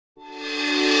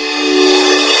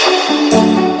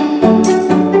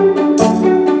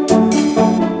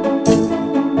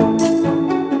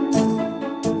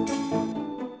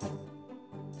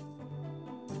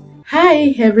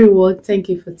Hi everyone, thank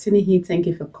you for tuning in, thank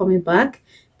you for coming back,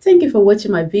 thank you for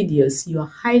watching my videos. You are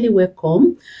highly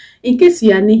welcome. In case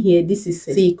you are new here, this is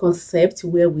a concept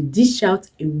where we dish out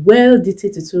a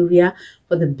well-detailed tutorial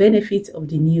for the benefit of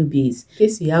the newbies. In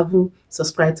case you haven't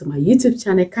subscribed to my YouTube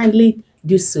channel, kindly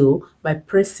do so by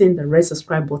pressing the red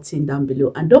subscribe button down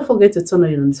below, and don't forget to turn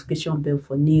on your notification bell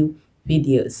for new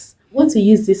videos. I want to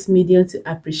use this medium to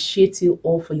appreciate you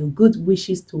all for your good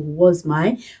wishes towards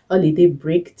my holiday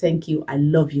break. Thank you. I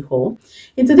love you all.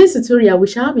 In today's tutorial, we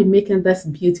shall be making this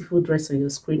beautiful dress on your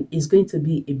screen. It's going to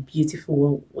be a beautiful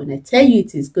one. When I tell you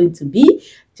it is going to be,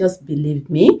 just believe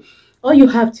me. All you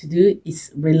have to do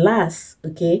is relax,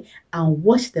 okay, and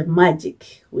watch the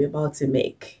magic we're about to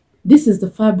make. This is the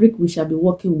fabric we shall be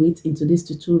working with in today's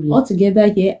tutorial.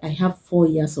 Altogether here, I have 4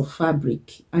 yards of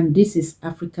fabric, and this is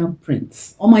African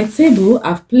prints. On my table,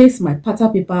 I've placed my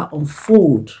pattern paper on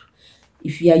fold.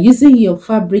 If you are using your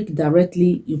fabric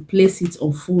directly, you place it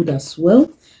on fold as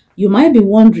well. You might be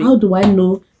wondering, how do I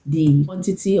know the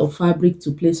quantity of fabric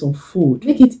to place on fold?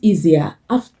 Make it easier.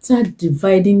 After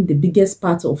dividing the biggest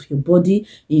part of your body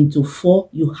into 4,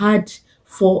 you add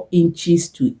 4 inches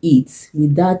to it.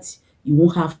 With that, you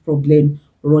won't have problem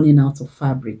running out of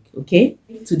fabric. Okay,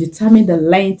 to determine the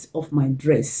length of my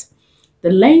dress,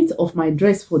 the length of my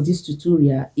dress for this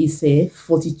tutorial is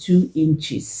 42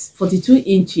 inches. 42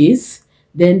 inches.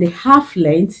 Then the half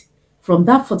length from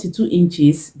that 42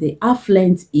 inches, the half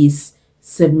length is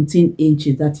 17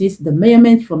 inches. That is the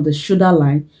measurement from the shoulder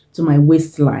line to my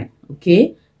waistline.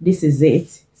 Okay, this is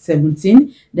it,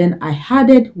 17. Then I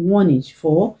added 1 inch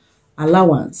for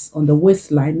allowance on the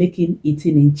waistline, making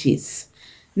 18 inches.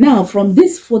 Now from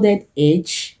this folded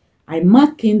edge, I'm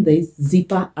marking the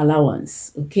zipper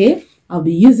allowance. Okay, I'll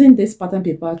be using this pattern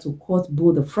paper to cut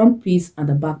both the front piece and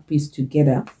the back piece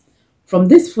together. From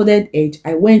this folded edge,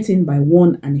 I went in by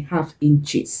 1.5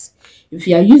 inches. If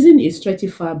you are using a stretchy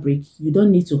fabric, you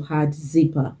don't need to add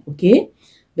zipper. Okay,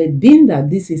 but being that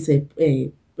this is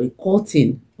a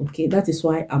cotton, okay, that is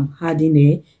why I'm adding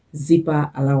a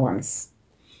zipper allowance.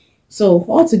 So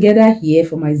altogether here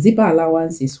for my zipper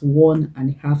allowance is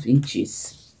 1.5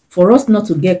 inches. For us not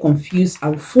to get confused,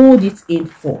 I'll fold it in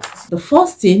first. The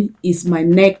first thing is my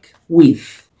neck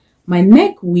width. My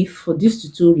neck width for this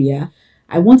tutorial,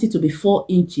 I want it to be 4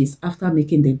 inches after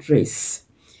making the dress.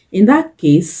 In that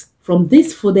case, from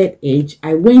this folded edge,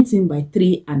 I went in by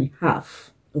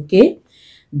 3.5. Okay.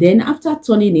 Then after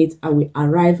turning it, I will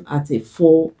arrive at a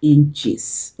 4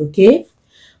 inches. Okay.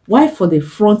 While for the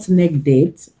front neck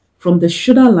depth, from the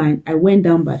shoulder line, I went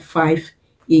down by 5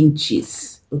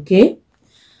 inches. Okay.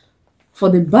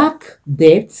 For the back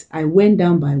depth, I went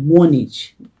down by 1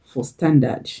 inch for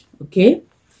standard. Okay.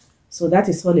 So that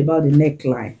is all about the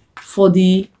neckline. For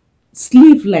the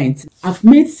sleeve length, I've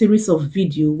made series of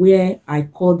video where I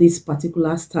call this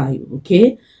particular style.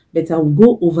 Okay. But I will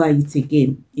go over it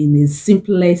again in the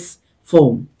simplest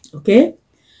form. Okay.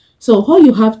 So all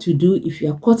you have to do if you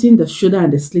are cutting the shoulder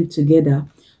and the sleeve together,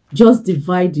 just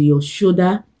divide your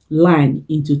shoulder line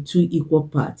into 2 equal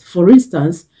parts. For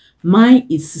instance, mine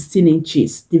is 16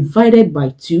 inches. Divided by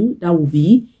 2, that will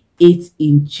be 8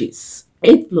 inches.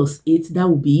 8 plus 8, that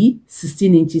will be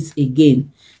 16 inches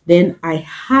again. Then I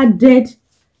added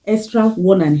extra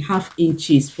 1.5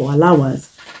 inches for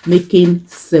allowance, making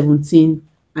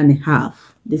 17.5.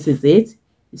 This is it.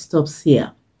 It stops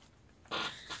here.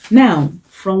 Now,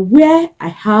 from where I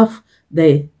have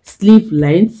the sleeve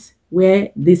length,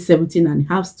 where this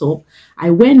 17.5 stop, I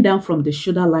went down from the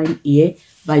shoulder line here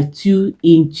by 2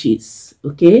 inches.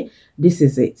 Okay, this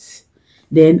is it.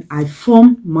 Then I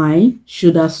form my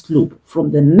shoulder slope.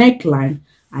 From the neckline,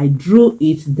 I drew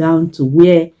it down to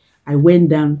where I went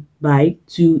down by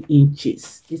 2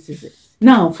 inches. This is it.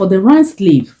 Now for the round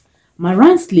sleeve, my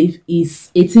round sleeve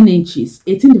is 18 inches.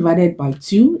 18 divided by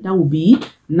 2, that will be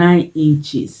 9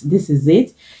 inches. This is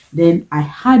it. Then I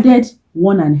added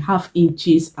 1.5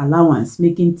 inches allowance,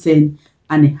 making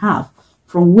 10.5.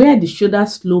 From where the shoulder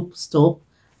slope stopped,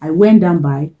 I went down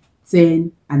by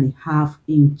 10.5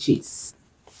 inches.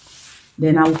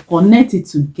 Then I will connect it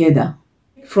together.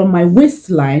 From my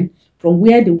waistline, from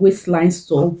where the waistline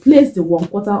stopped, I'll place the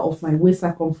 1/4 of my waist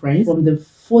circumference from the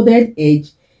folded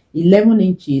edge, 11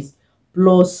 inches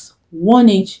plus 1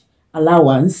 inch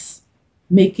allowance,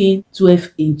 making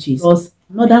 12 inches plus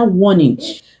another 1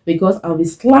 inch, because I'll be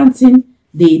slanting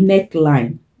the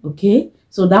neckline. Okay,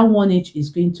 so that 1 inch is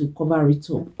going to cover it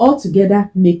up,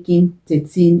 altogether making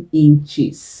 13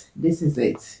 inches. This is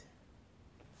it.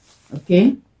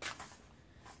 Okay,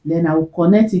 then I will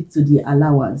connect it to the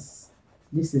allowance.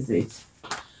 This is it.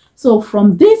 So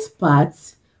from this part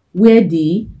where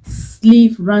the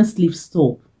sleeve round sleeve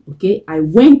stop, Okay, I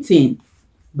went in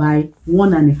by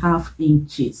 1.5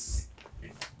 inches.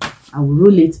 I will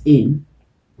roll it in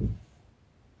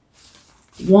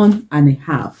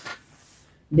 1.5.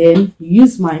 Then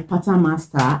use my pattern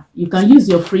master. You can use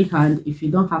your free hand if you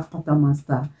don't have pattern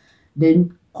master.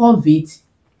 Then curve it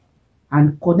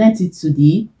and connect it to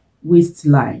the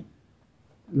waistline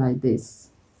like this.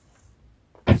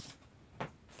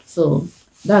 So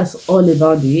that's all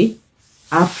about the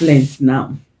half length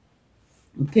now.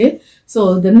 Okay,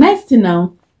 so the next thing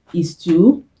now is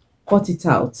to cut it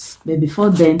out. But before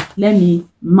then, let me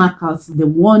mark out the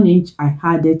 1 inch I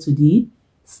added to the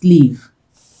sleeve.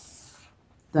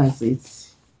 That's it.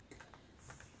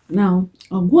 Now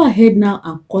I'll go ahead now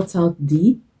and cut out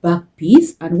the back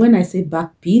piece. And when I say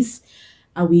back piece,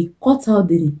 I will cut out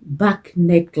the back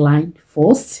neckline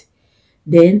first,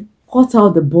 then cut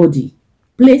out the body,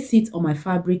 place it on my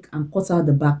fabric and cut out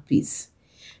the back piece.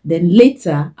 Then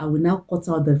later I will now cut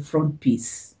out the front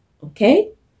piece. Okay,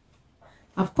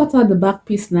 I've cut out the back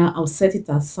piece. Now I'll set it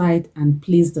aside and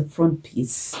place the front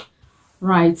piece.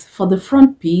 Right, for the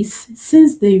front piece,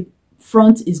 since the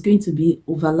front is going to be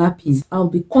overlapping, I'll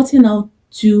be cutting out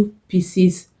 2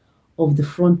 pieces of the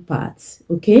front part.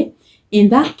 Okay, in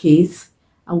that case,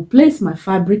 I'll place my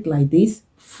fabric like this,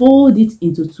 fold it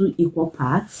into 2 equal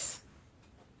parts,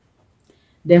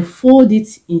 then fold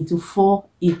it into 4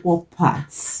 equal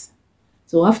parts.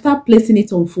 So after placing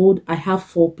it on fold, I have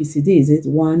 4 pieces. This is it,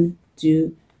 1,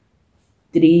 2,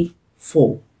 3,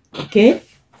 4. Okay,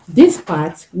 this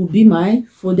part will be my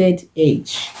folded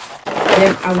edge.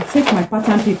 Then I will take my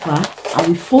pattern paper, I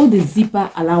will fold the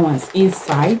zipper allowance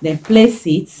inside, then place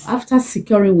it. After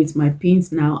securing with my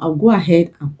pins, now I'll go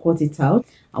ahead and cut it out.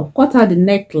 I'll cut out the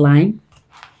neckline.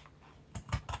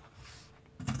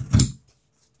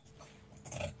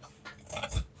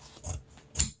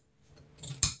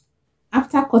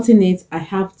 After cutting it, I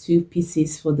have 2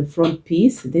 pieces for the front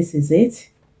piece. This is it.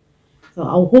 So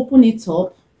I'll open it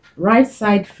up, right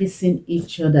side facing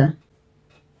each other.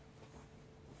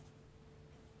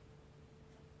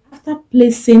 After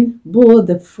placing both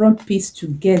the front piece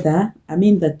together, I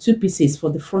mean the 2 pieces for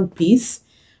the front piece,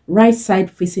 right side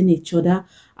facing each other,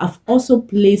 I've also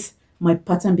placed my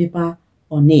pattern paper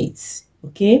on it.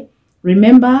 Okay,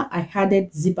 remember I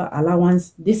added zipper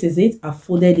allowance. This is it. I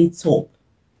folded it up.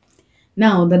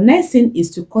 Now the next thing is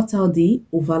to cut out the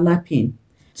overlapping.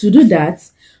 To do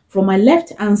that, from my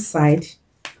left hand side,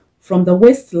 from the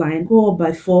waistline, go up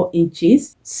by 4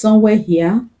 inches, somewhere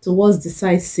here towards the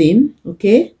side seam.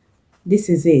 Okay, this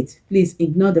is it. Please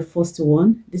ignore the first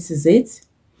one. This is it.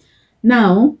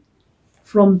 Now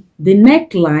from the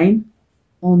neckline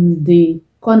on the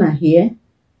corner here,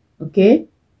 okay,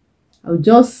 I'll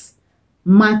just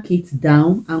mark it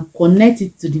down and connect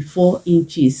it to the 4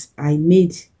 inches I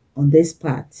made on this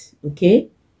part. Okay,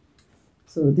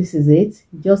 so this is it.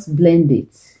 Just blend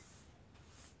it.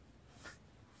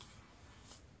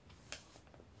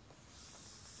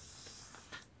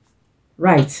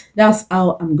 Right, that's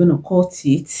how I'm gonna cut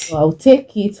it. So I'll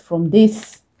take it from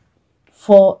this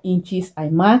 4 inches I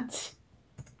marked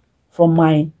from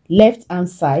my left hand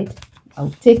side. I'll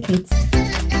take it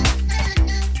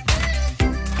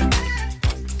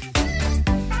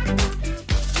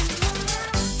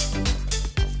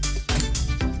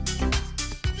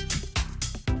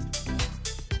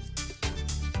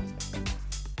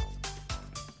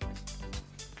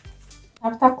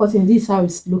after cutting. This is how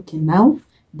it's looking now.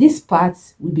 This part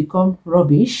will become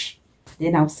rubbish.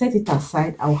 Then I'll set it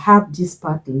aside. I'll have this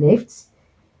part left.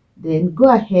 Then go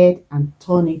ahead and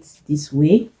turn it this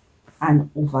way and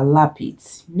overlap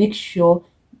it. Make sure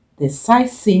the side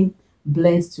seam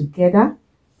blends together,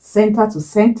 center to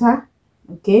center.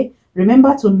 Okay,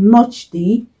 remember to notch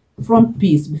the front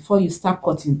piece before you start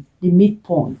cutting the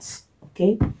midpoint.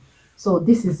 Okay, so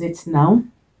this is it now.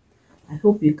 I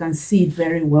hope you can see it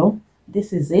very well.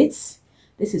 This is it.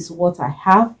 This is what I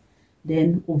have.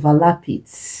 Then overlap it.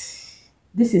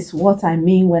 This is what I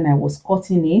mean when I was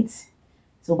cutting it.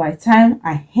 So by the time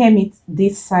I hem it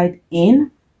this side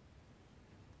in,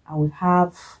 I will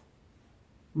have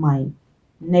my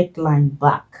neckline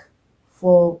back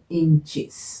 4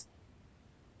 inches.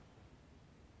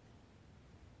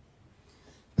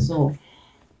 So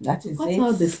that is it.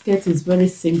 How the skirt is very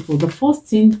simple. The first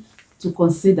thing to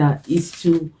consider is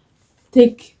to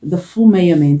take the full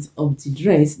measurement of the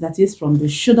dress, that is from the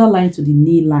shoulder line to the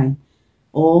knee line,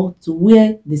 or to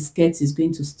where the skirt is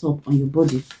going to stop on your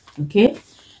body. Okay,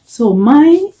 so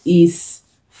mine is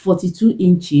 42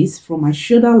 inches from my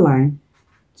shoulder line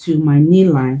to my knee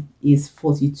line is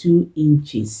 42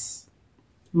 inches.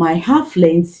 My half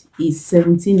length is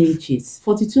 17 inches.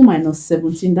 42 minus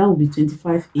 17, that will be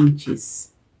 25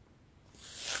 inches.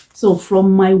 So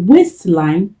from my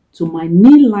waistline to my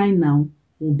knee line now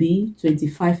will be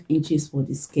 25 inches for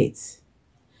the skirt.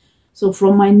 So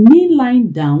from my knee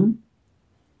line down,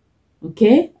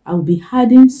 okay, I'll be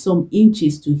adding some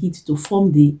inches to it to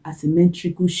form the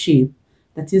asymmetrical shape,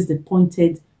 that is the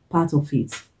pointed part of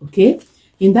it. Okay,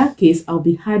 in that case I'll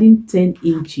be adding 10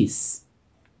 inches.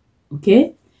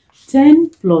 Okay,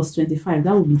 10 plus 25,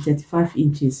 that will be 35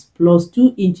 inches, plus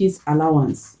 2 inches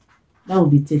allowance, that will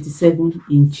be 37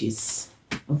 inches.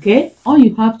 Okay, all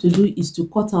you have to do is to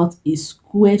cut out a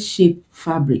square shape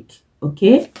fabric.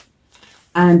 Okay,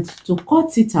 and to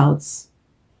cut it out,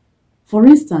 for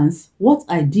instance, what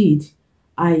I did,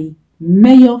 I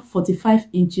measure 45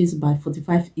 inches by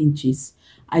 45 inches.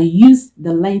 I use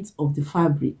the length of the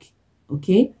fabric.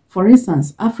 Okay, for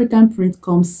instance, African print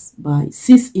comes by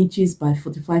 6 inches by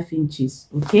 45 inches.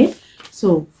 Okay,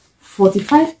 so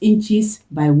 45 inches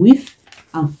by width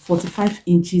and 45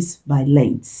 inches by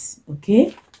length.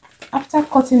 Okay, after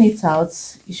cutting it out,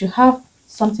 you should have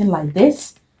something like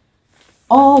this.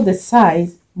 All the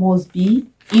sides must be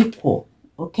equal.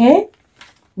 Okay,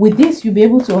 with this you'll be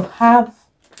able to have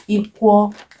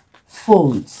equal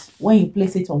folds when you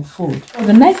place it on fold. So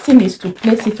the next thing is to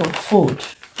place it on fold.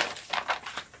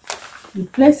 You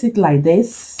place it like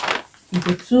this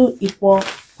into 2 equal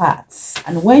parts,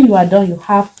 and when you are done you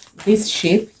have this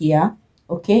shape here.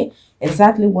 Okay,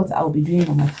 exactly what I'll be doing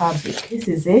on my fabric. This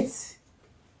is it.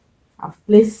 I've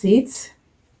placed it.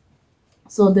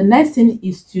 So the next thing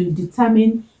is to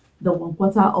determine the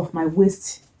 1/4 of my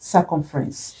waist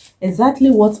circumference, exactly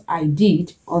what I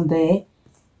did on the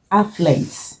half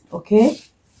length. Okay,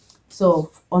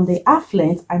 so on the half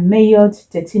length I measured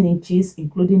 13 inches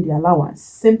including the allowance.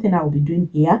 Same thing I will be doing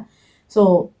here.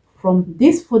 So from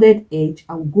this folded edge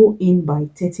I will go in by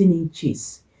 13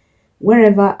 inches.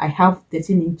 Wherever I have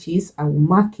 13 inches I will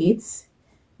mark it.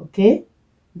 Okay,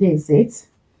 there's it.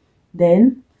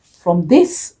 Then from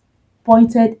this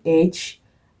pointed edge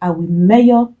I will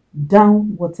measure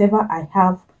down whatever I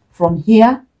have from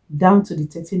here down to the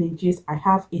 13 inches. I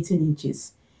have 18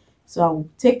 inches, so I will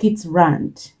take it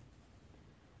round.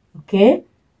 Okay,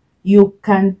 you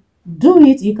can do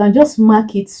it, you can just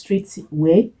mark it straight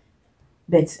away,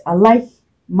 but I like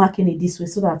marking it this way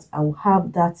so that I will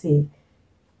have that a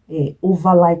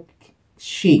overlap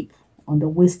shape on the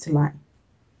waistline.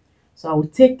 So I will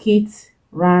take it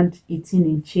round 18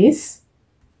 inches.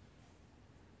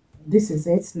 This is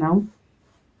it. Now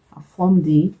I form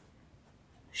the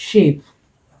shape.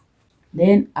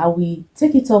 Then I will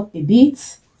take it up a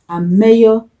bit and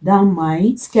measure down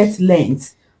my skirt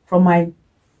length. From my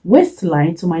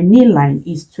waistline to my knee line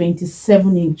is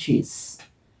 27 inches.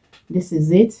 This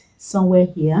is it, somewhere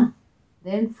here.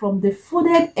 Then from the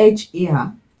folded edge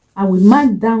here I will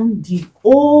mark down the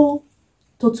whole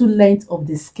total length of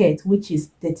the skirt, which is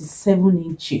 37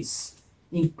 inches,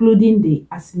 including the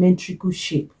asymmetrical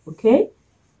shape. Okay,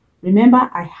 remember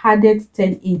I added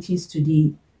 10 inches to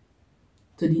the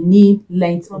knee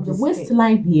length. From the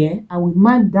waistline here I will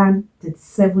mark down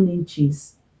 37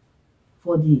 inches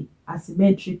for the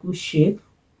asymmetrical shape.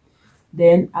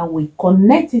 Then I will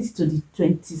connect it to the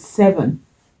 27.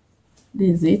 This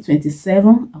is it,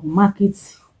 27. I will mark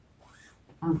it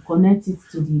and connect it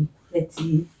to the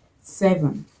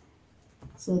 37.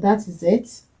 So that is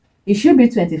it. It should be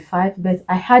 25, but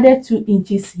I added 2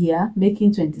 inches here,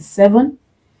 making 27.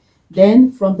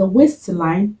 Then from the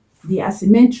waistline, the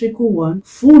asymmetrical one,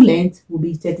 full length will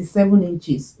be 37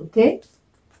 inches. Okay,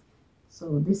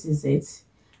 so this is it.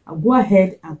 I'll go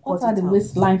ahead and cut out the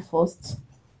waistline first.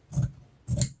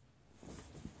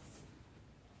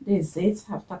 This is it.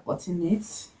 After cutting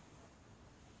it,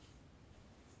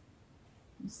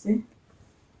 you see,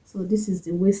 so this is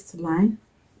the waistline.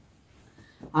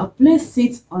 I'll place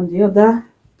it on the other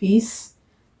piece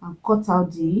and cut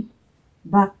out the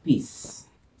back piece.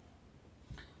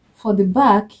 For the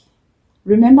back,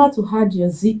 remember to add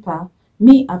your zipper.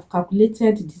 Me, I've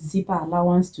calculated the zipper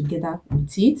allowance together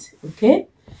with it. Okay,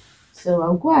 so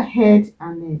I'll go ahead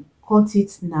and cut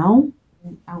it now.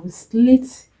 I will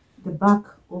slit the back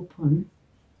open,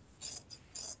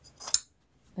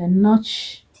 then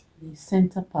notch the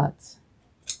center part.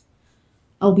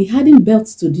 I'll be adding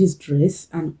belts to this dress,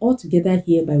 and altogether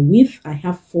here by width I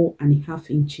have 4.5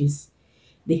 inches.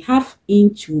 The half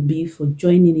inch will be for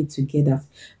joining it together.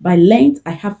 By length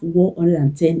I have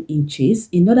 110 inches.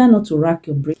 In order not to rack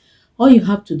your brain, all you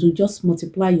have to do, just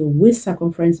multiply your waist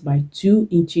circumference by 2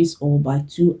 inches or by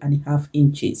 2.5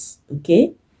 inches.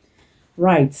 Okay,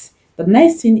 right. The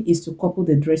next thing is to couple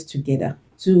the dress together.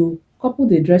 To couple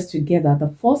the dress together, the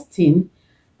first thing,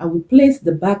 I will place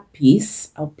the back piece.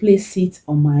 I'll place it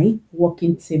on my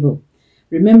working table.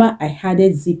 Remember, I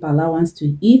added zip allowance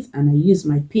to it, and I used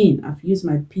my pin. I've used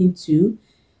my pin to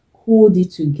hold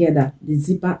it together, the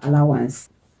zipper allowance.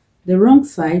 The wrong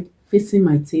side facing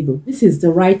my table. This is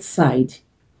the right side.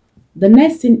 The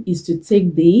next thing is to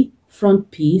take the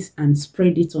front piece and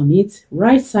spread it on it,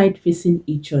 right side facing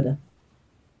each other.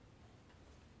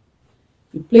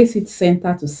 You place it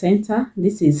center to center.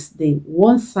 This is the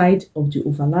one side of the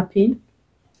overlapping,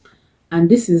 and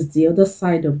this is the other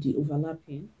side of the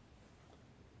overlapping.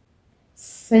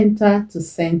 Center to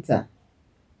center.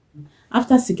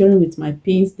 After securing with my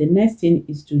pins, the next thing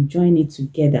is to join it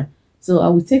together. So I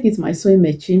will take it my sewing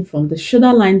machine from the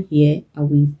shoulder line here. I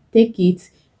will take it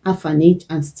half an inch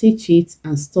and stitch it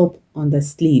and stop on the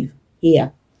sleeve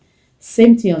here.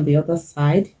 Same thing on the other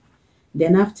side.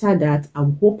 Then after that, I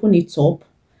will open it up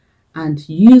and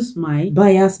use my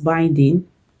bias binding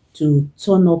to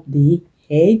turn up the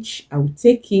edge. I will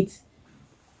take it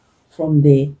from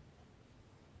the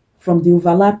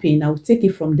overlapping. I will take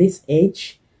it from this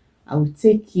edge. I will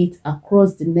take it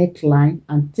across the neckline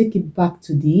and take it back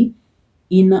to the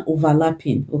inner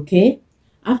overlapping. Okay,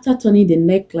 after turning the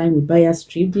neckline with bias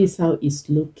strip, this is how it's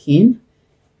looking.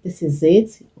 This is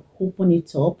it. Open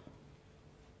it up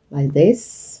like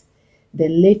this.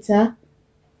 Then later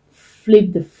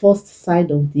flip the first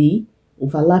side of the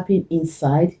overlapping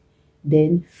inside,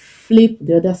 then flip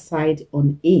the other side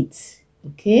on it.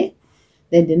 Okay,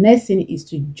 then the next thing is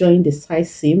to join the side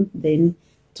seam, then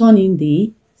turn in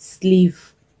the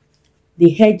sleeve,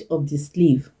 the edge of the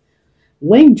sleeve.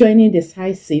 When joining the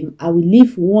side seam, I will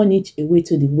leave 1 inch away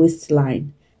to the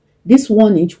waistline. This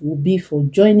 1 inch will be for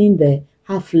joining the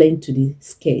half length to the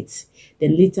skirt.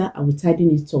 Then later I will tighten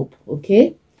it up.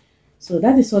 Okay, so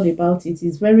that is all about it.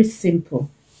 It's very simple.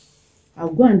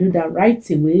 I'll go and do that right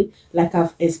away, like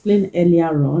I've explained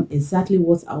earlier on, exactly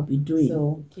what I'll be doing.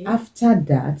 So after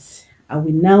that, I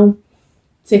will now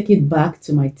take it back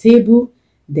to my table,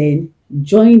 then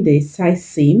join the side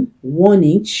seam 1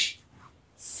 inch.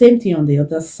 Same thing on the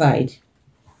other side.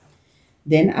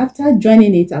 Then after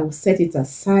joining it, I will set it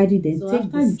aside. Then so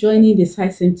after joining the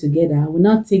side seam together, I will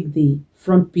now take the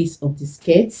front piece of the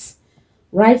skirts,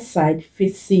 right side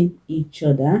facing each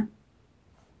other.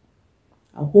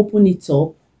 I'll open it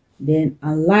up, then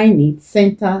align it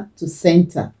center to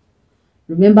center.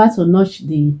 Remember to notch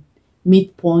the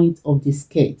midpoint of the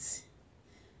skirt.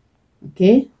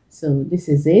 Okay, so this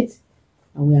is it.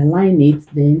 I will align it,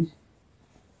 then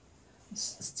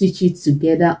stitch it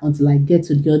together until I get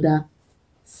to the other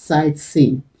side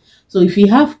seam. So if you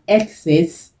have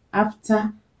excess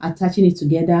after attaching it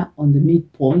together on the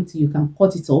midpoint, you can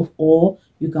cut it off, or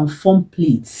you can form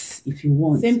pleats if you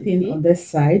want. Same thing on this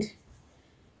side.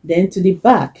 Then to the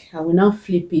back, I will now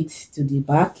flip it to the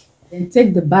back. Then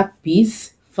take the back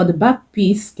piece. For the back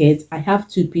piece skirt, I have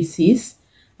 2 pieces.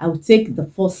 I will take the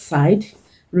first side.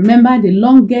 Remember, the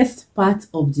longest part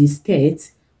of the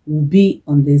skirt will be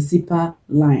on the zipper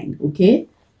line. Okay,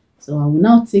 so I will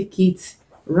now take it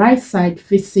right side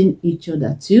facing each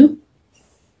other too,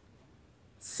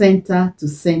 center to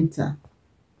center.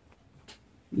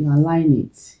 You align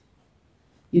it.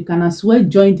 You can as well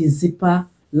join the zipper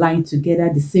line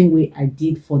together the same way I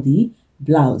did for the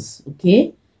blouse.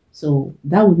 Okay, so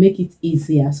that will make it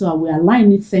easier. So I will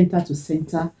align it center to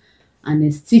center and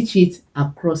then stitch it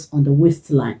across on the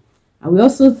waistline. I will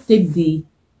also take the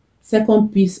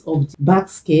second piece of the back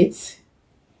skirt,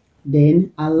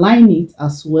 then align it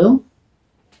as well,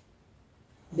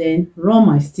 then run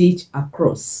my stitch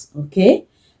across. Okay,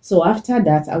 so after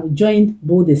that, I will join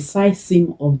both the side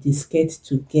seam of the skirt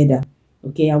together.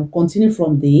 Okay, I will continue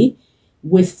from the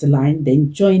waistline,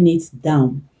 then join it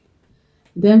down.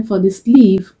 Then for the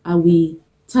sleeve, I will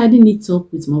tighten it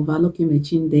up with my overlocking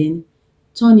machine, then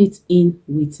turn it in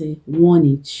with a 1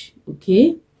 inch.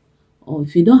 Okay, or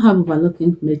if you don't have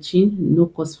overlocking machine, no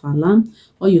cause for alarm.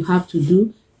 All you have to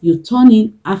do, you turn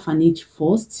in half an inch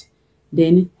first,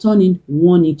 then turn in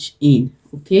 1 inch in.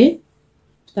 Okay,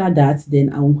 after that,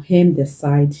 then I'll hem the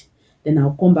side, then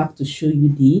I'll come back to show you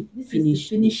the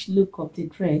finished look of the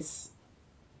dress.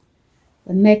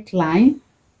 The neckline,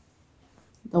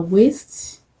 the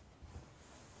waist,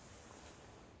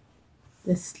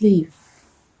 the sleeve.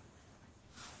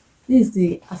 This is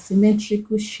the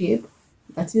asymmetrical shape,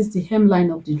 that is the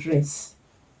hemline of the dress.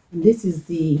 And this is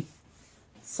the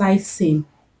side seam.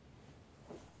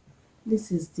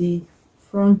 This is the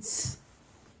front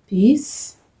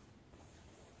piece.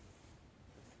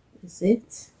 Is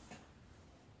it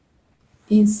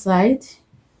inside?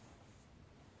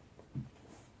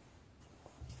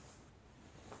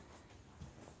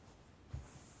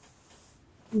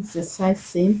 This is the side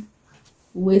seam,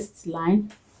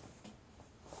 waistline,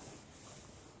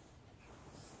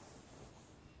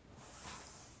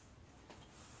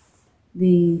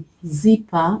 the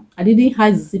zipper. I didn't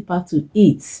add zipper to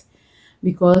it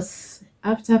because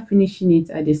after finishing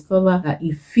it, I discovered that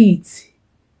it fits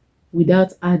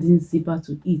without adding zipper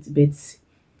to it. But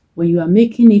when you are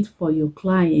making it for your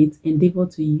client, endeavor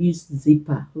to use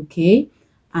zipper, okay?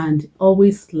 And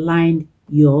always line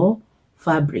your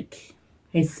fabric,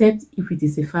 except if it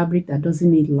is a fabric that doesn't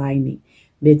need lining.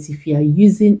 But if you are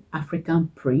using African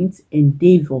print,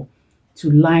 endeavor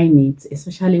to line it,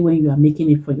 especially when you are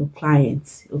making it for your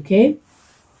clients, okay?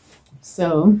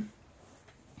 So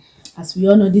as we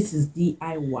all know, this is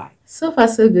DIY. So far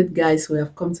so good, guys. We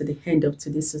have come to the end of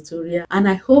today's tutorial, and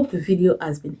I hope the video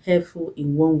has been helpful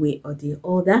in one way or the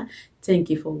other. Thank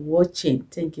you for watching.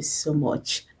 Thank you so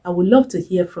much. I would love to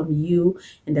hear from you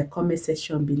in the comment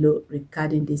section below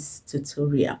regarding this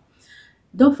tutorial.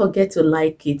 Don't forget to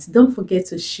like it. Don't forget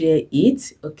to share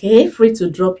it. Okay, free to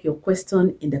drop your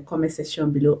question in the comment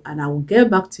section below, and I will get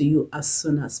back to you as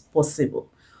soon as possible.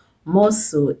 More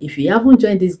so, if you haven't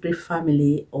joined this great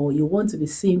family or you want to be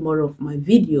seeing more of my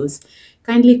videos,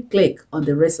 kindly click on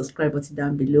the red subscribe button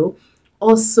down below.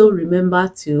 Also, remember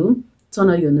to turn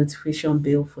on your notification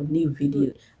bell for new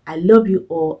videos. I love you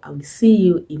all. I will see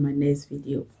you in my next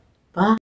video. Bye.